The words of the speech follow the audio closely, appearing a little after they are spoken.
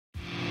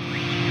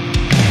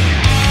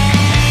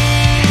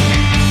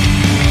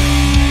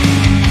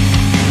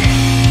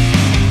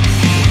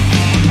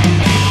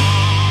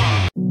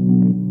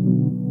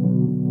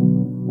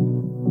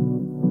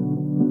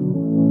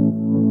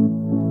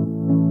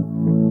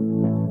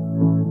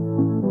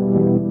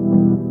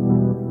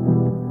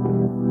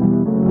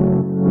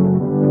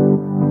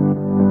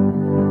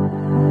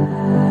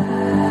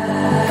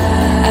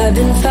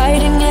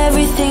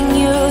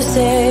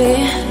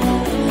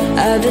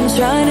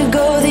trying to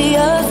go the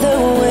other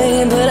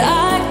way, but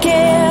I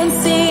can't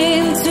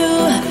seem to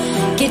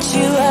get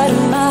you out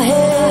of my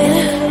head,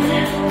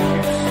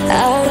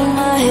 out of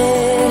my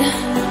head.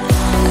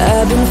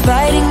 I've been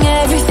fighting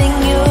everything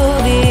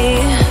you'll be,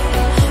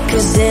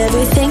 'cause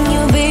everything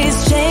you'll be is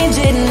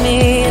changing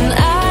me, and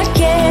I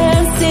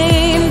can't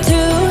seem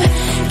to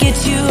get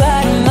you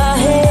out of my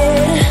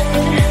head,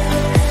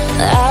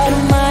 out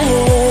of my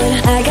head.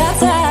 I got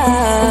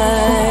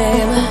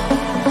time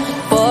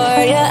for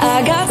you, I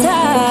got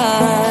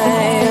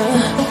time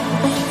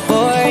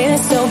for you,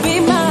 so be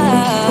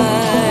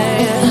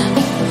mine.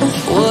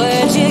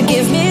 Would you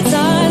give me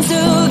time to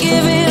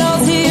give it all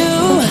to you,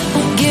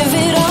 give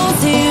it all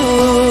to you?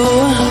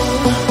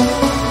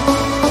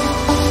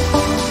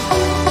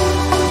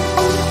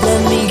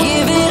 Let me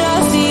give it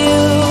all to you,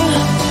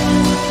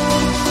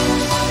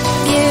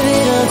 give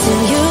it all to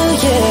you,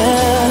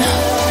 yeah.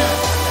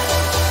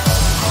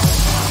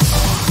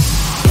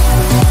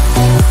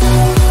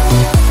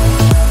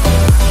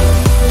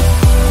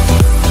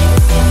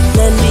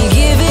 Let me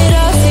give it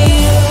all to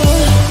you.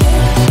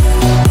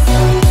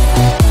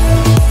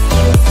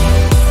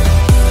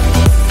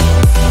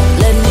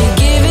 Let me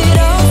give it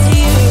all to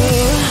you.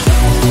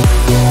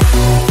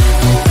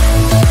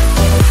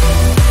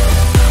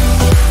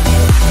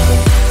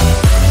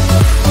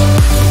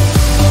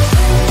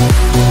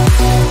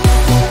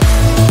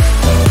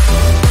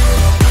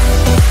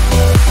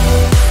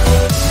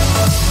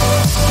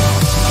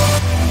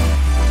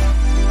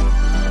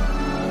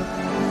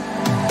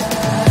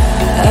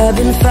 I've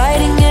been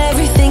fighting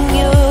everything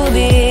you'll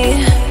be,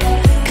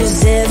 'cause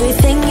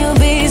everything you'll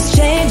be is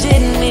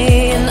changing me,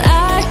 and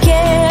I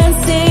can't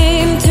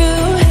seem to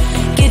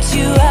get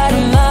you out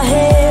of my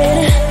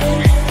head,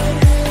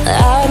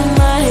 out of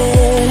my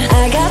head.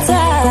 I got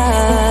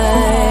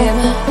time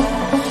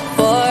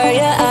for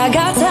you, I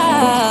got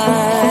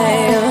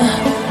time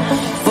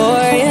for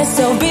you,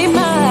 so be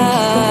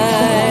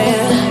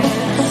mine.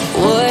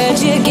 Would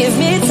you give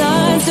me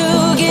time to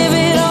give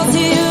it all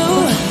to you,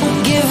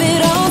 give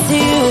it all to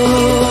you?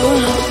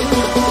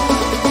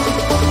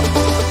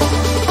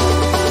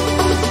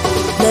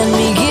 Let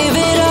me give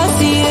it all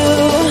to you.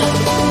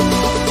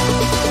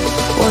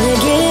 Wanna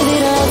give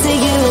it all to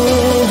you.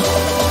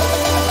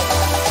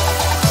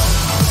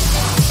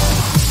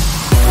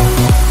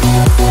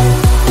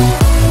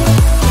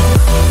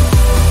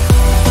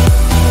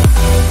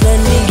 Let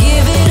me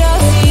give it all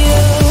to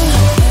you.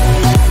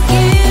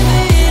 Give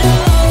it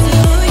all to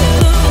you.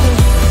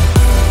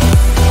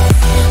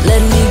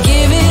 Let me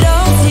give it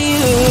all to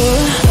you.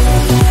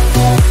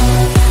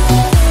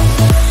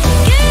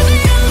 Give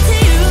it all to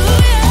you,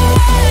 yeah.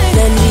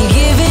 Let me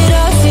give it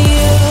all to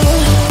you.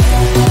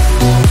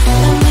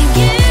 Let me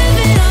give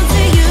it all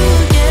to you,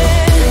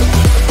 yeah.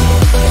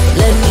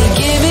 Let me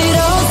give it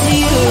all to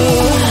you.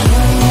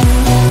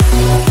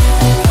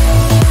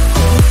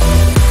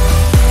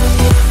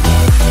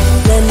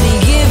 Let me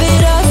give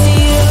it all to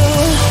you.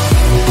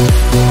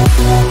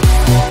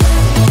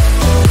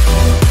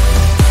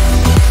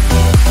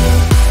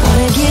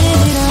 Wanna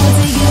give it all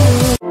to you.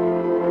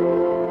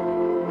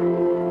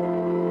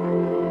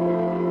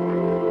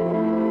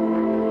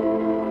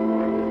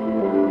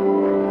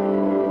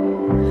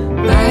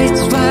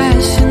 Lights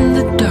flash in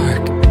the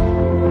dark.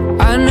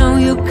 I know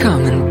you're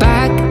coming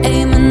back,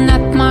 aiming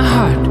at my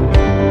heart.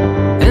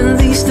 And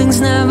these things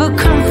never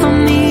come from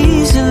me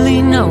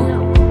easily, no.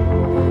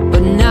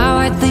 But now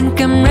I think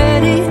I'm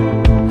ready.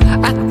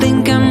 I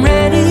think I'm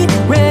ready,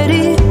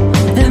 ready.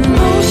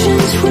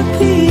 Emotions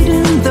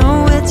repeating,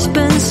 though it's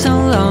been so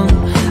long.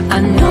 I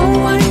know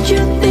what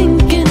you're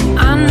thinking,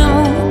 I know.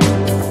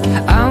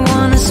 I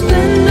wanna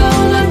spend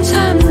all our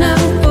time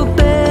now, for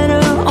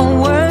better or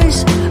worse.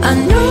 I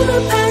know the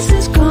past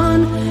is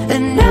gone,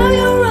 and now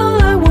you're all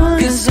I want.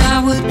 'Cause I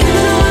would give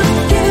it all up,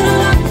 give it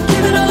all up,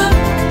 give it all up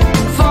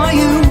for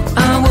you.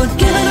 I would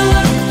give it all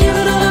up, give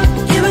it all up,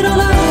 give it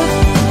all up.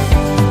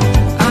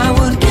 I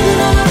would give it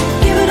all up,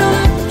 give it all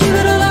up, give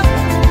it all up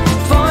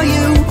for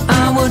you.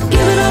 I would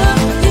give it all up,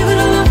 give it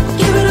all up,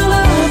 give it all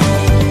up.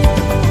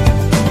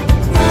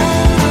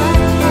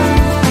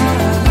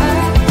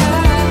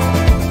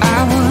 I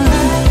would.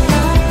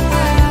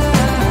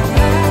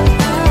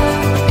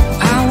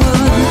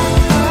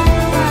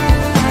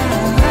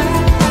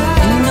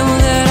 You know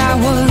that I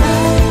would.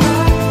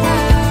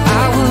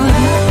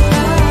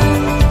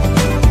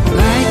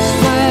 Lights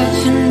flash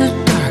in the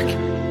dark.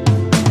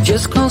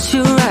 Just close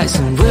your eyes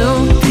and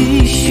we'll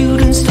be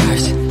shooting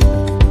stars.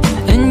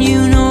 And you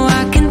know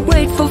I can't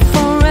wait for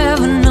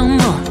forever no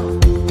more.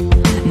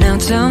 Now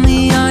tell me,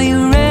 are you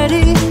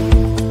ready?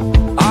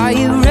 Are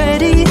you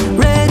ready?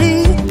 Ready?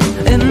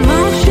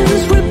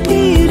 Emotions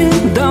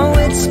repeating, though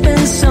it's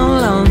been so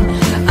long.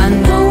 I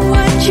know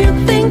what you're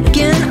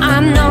thinking, I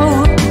know.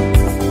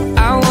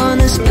 I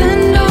wanna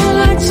spend all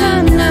our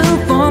time now,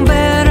 for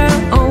better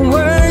or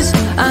worse.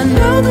 I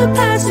know the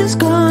past is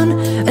gone,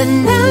 and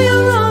now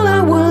you're all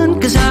I want.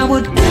 'Cause I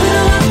would give it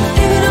all up,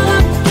 give it all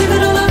up, give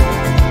it all up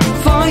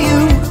for you.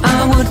 I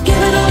would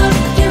give it all up,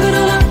 give it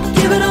all up,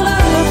 give it all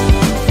up.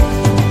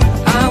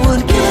 I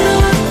would give it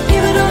all up,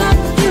 give it all up,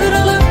 give it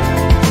all up.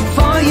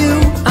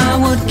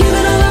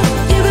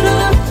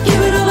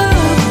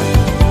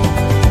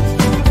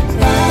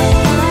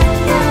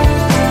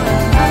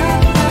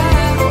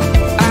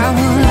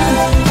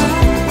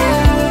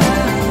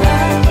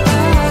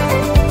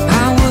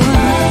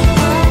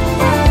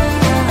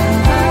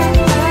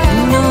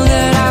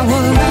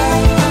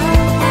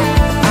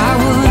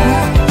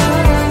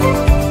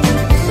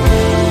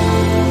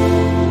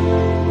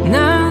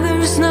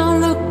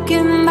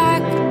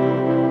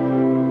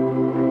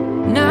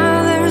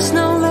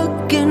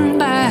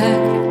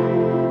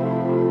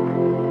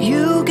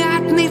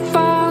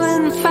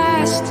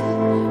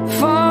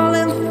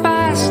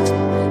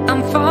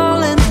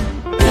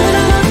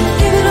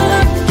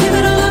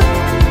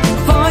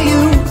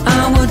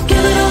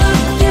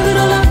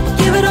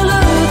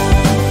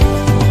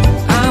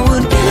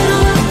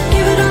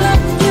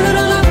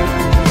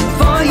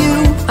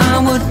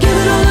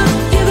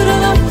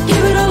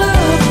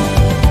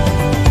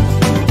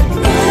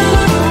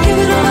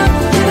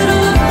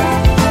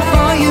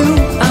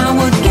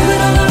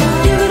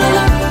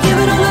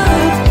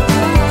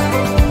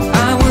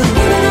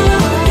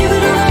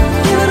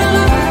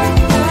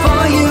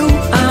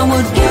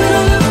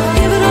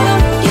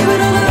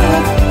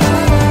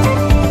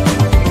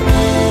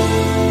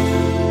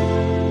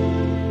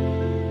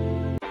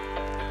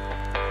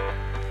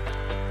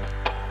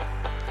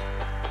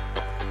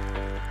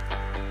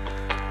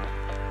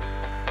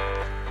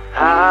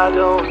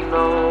 don't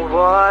know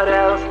what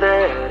else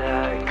that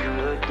I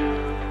could do.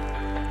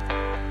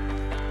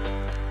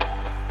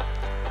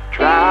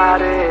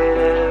 Tried it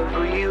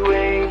every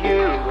way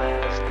you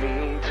asked me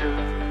to.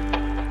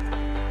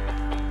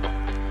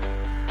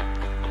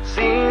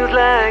 Seems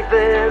like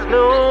there's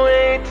no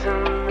way to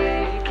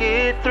make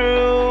it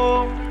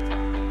through.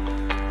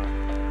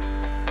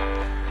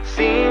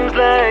 Seems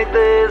like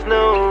there's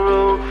no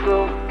road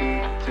from me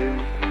to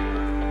you.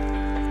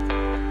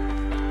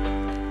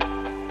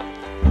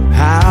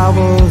 I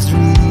was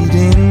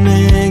reading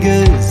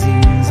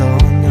magazines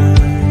all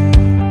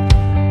night.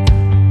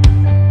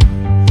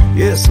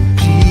 Yeah, some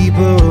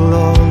people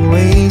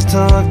always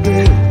talk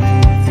their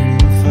way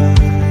through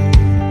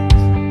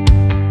fights,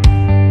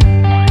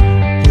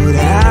 but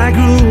I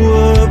grew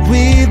up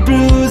with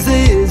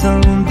bruises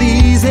on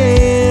these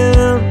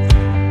hands.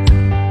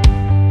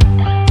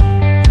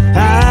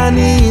 I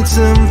need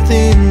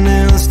something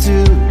else to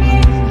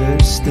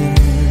understand.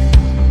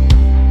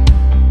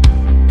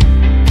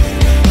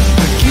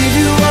 I give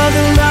you all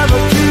the love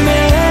I can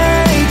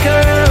make,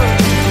 girl.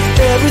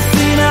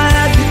 Everything I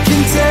had you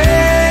can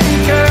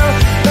take, girl.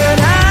 But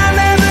I'll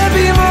never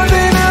be more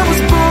than I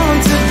was born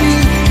to be.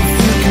 If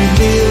you can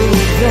live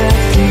with that,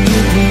 then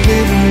you can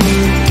live with me.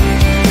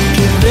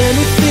 Give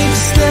anything to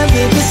stand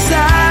there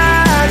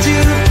beside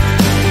you.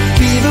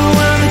 Be the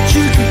one that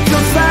you could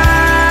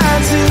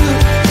confide to.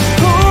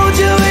 Hold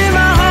you in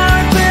my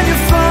heart when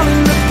you're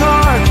falling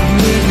apart.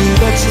 Maybe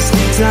that's just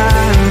the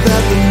time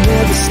that will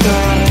never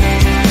start.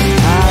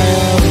 I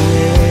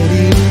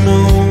already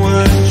know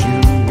what you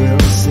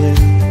will say.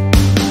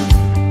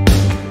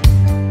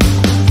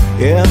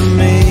 Yeah,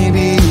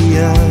 maybe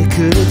I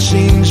could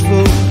change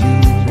for you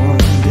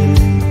one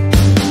day,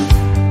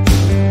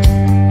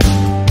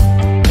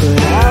 but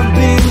I've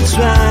been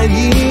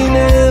trying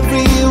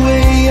every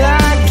way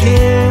I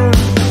can.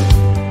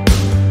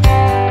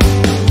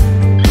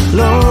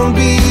 Long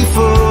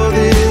before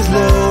this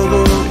love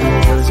of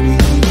ours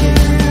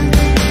began.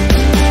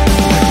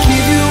 I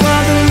give you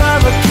all the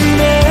love I can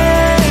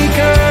make,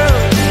 girl.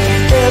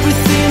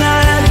 Everything I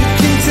have you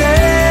can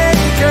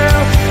take,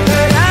 girl.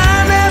 But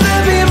I'll never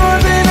be more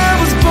than I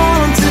was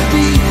born to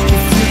be.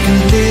 If you can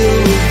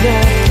live with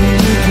that, then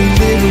you can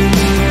live with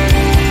me.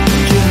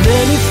 Give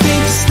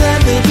anything to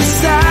stand there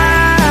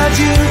beside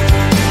you.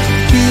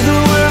 Be the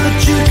one that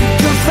you can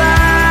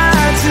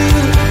confide to.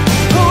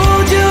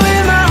 Hold you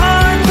in my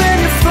heart when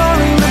you're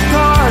falling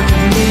apart.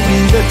 Maybe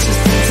that's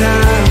just the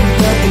time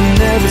that will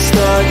never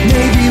start.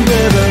 Maybe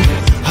we're a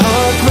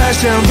hard crash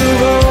down the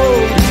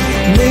road.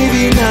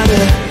 Maybe not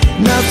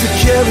enough to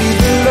carry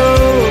the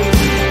load.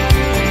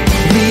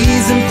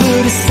 Reason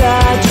put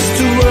aside, just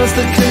two worlds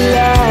that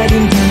collide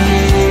in the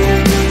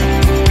end.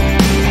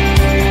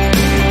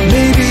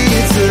 Maybe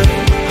it's a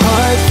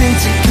hard thing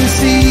to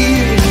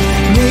conceive.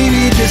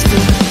 Maybe just a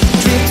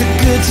dream too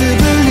good to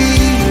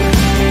believe.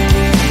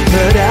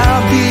 But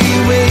I'll be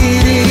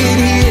waiting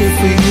here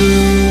for you.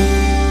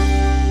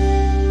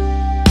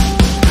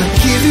 I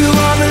give you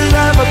all the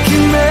love I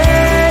can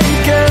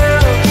make,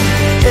 girl.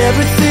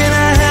 Everything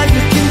I had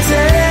you can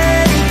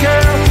take,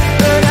 girl.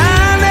 But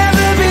I'll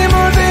never be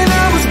more than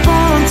I was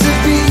born to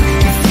be.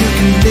 If you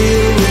can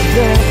live with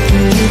that,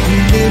 then you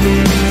can live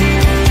with me.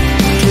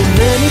 Give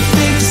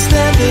anything to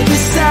stand there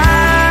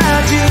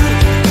beside you.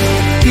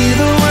 Be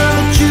the one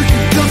that you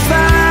can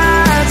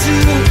confide to.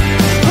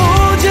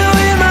 Hold you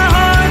in my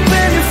heart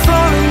when you're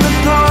falling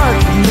apart.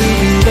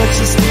 Maybe that's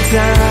just the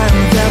time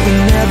that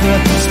will never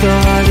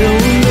start. Oh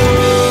no,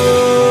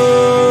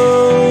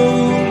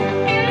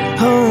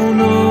 oh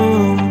no,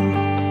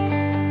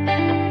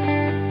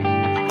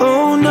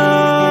 oh no.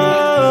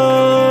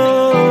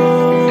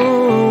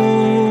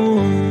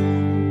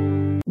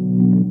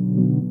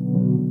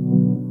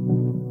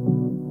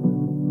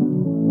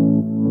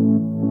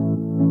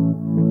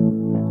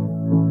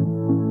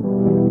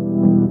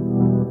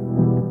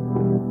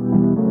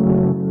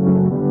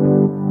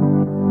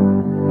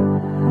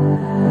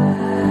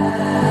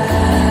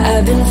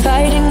 I've been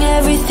fighting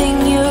everything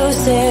you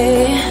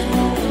say.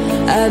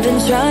 I've been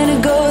trying to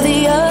go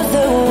the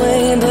other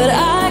way, but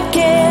I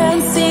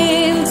can't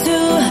seem to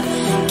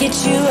get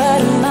you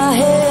out of my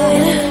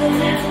head.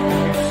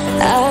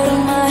 Out of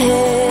my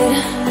head.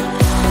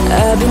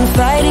 I've been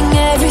fighting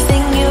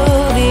everything you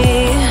be,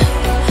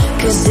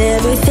 'cause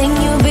everything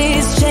you be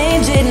is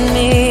changing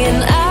me.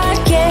 And I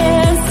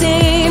can't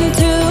seem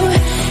to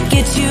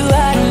get you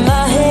out of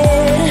my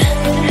head.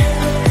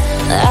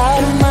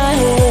 Out of my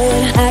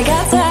head. I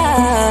got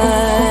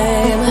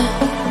time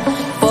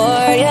for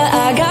you.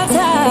 I got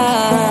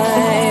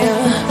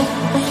time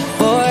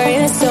for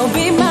you. So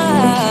be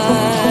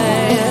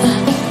mine.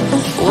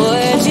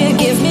 Would you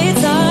give me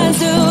time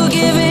to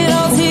give it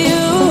all to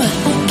you?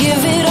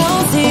 Give it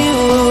all to you.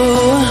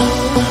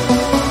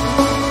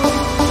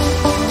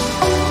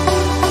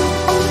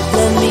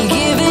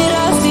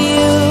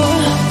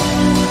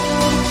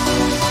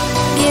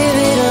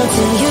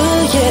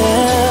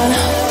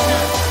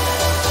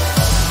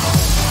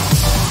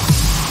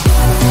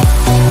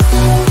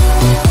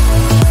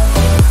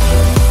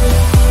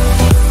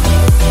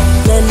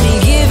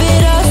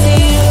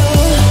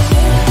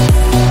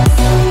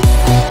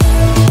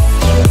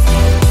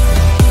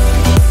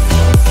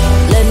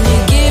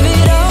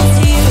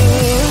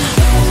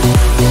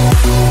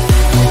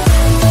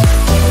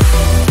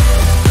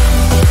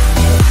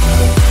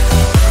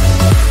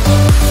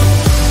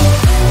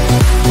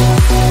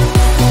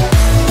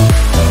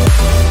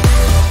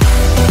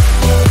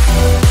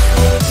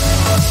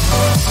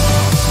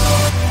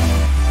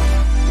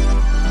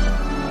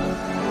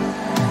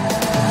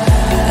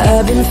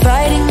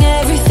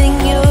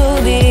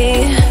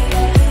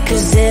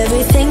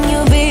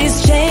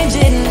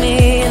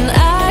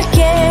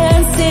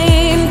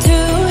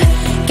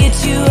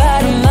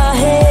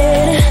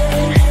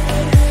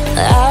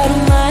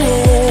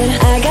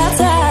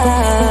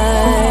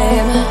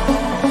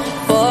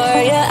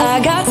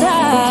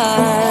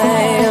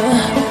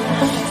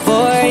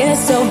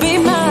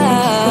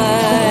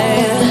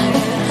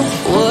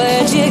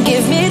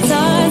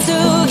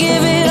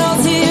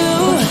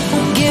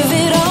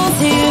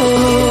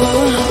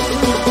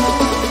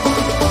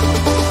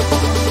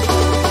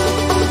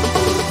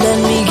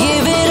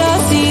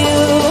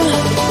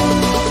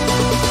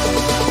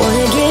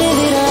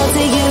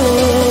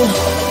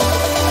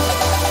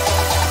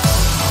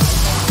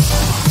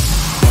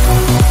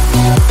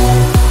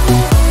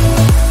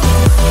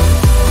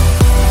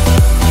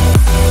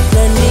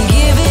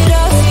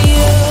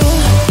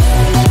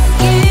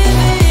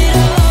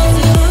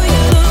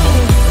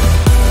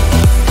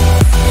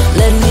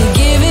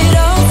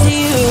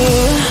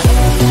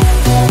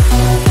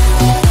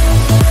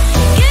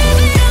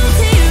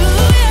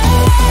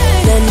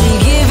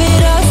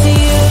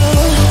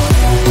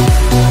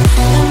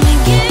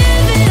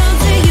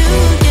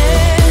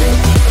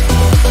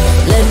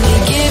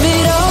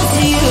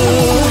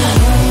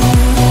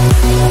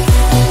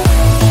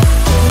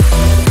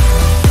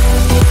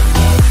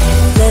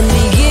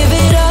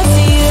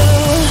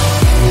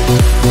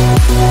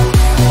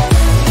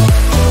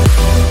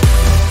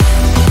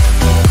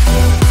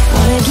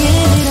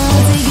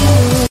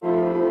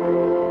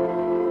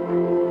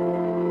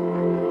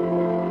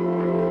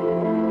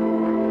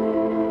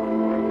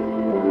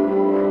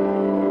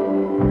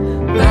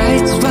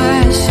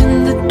 flash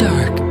in the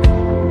dark.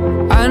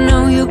 I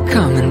know you're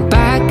coming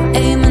back,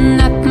 aiming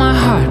at my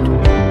heart.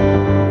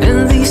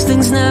 And these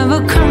things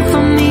never come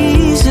from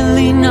me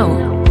easily, no.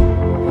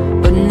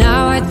 But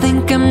now I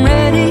think I'm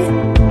ready.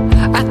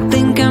 I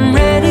think I'm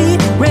ready,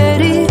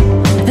 ready.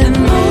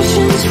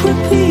 Emotions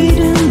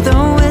repeating,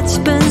 though it's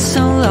been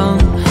so long.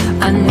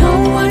 I know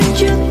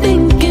what you're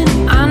thinking,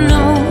 I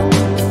know.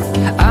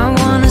 I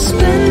wanna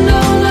spend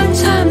all our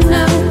time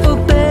now, for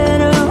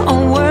better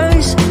or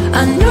worse.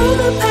 I know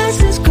the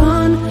past is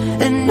gone,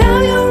 and now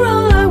you're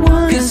all I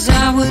want. 'Cause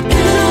I would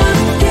give it all up,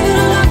 give it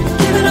all up,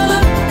 give it all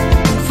up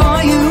for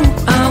you.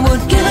 I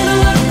would give it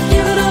all up,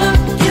 give it all up,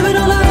 give it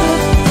all up.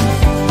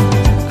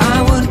 I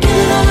would give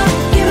it all up,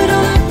 give it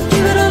all up,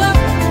 give it all up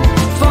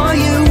for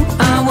you.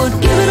 I would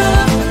give it all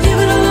up, give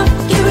it all up,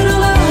 give it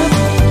all up.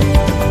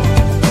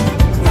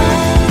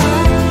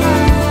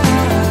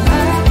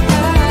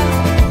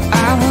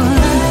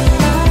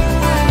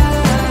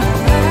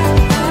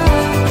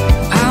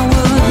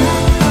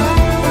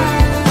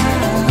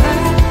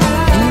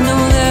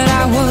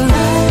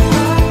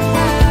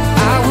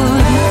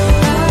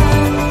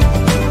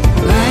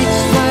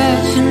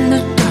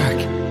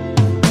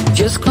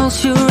 Just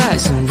close your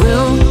eyes and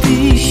we'll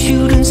be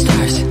shooting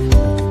stars.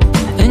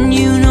 And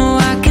you know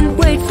I can't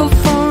wait for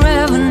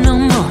forever no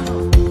more.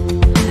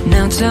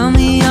 Now tell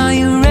me, are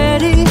you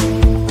ready?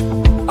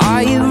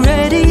 Are you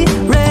ready?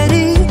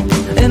 Ready?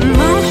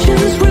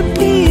 Emotions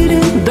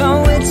repeating,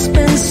 though it's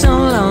been so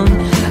long.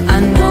 I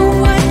know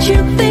what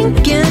you're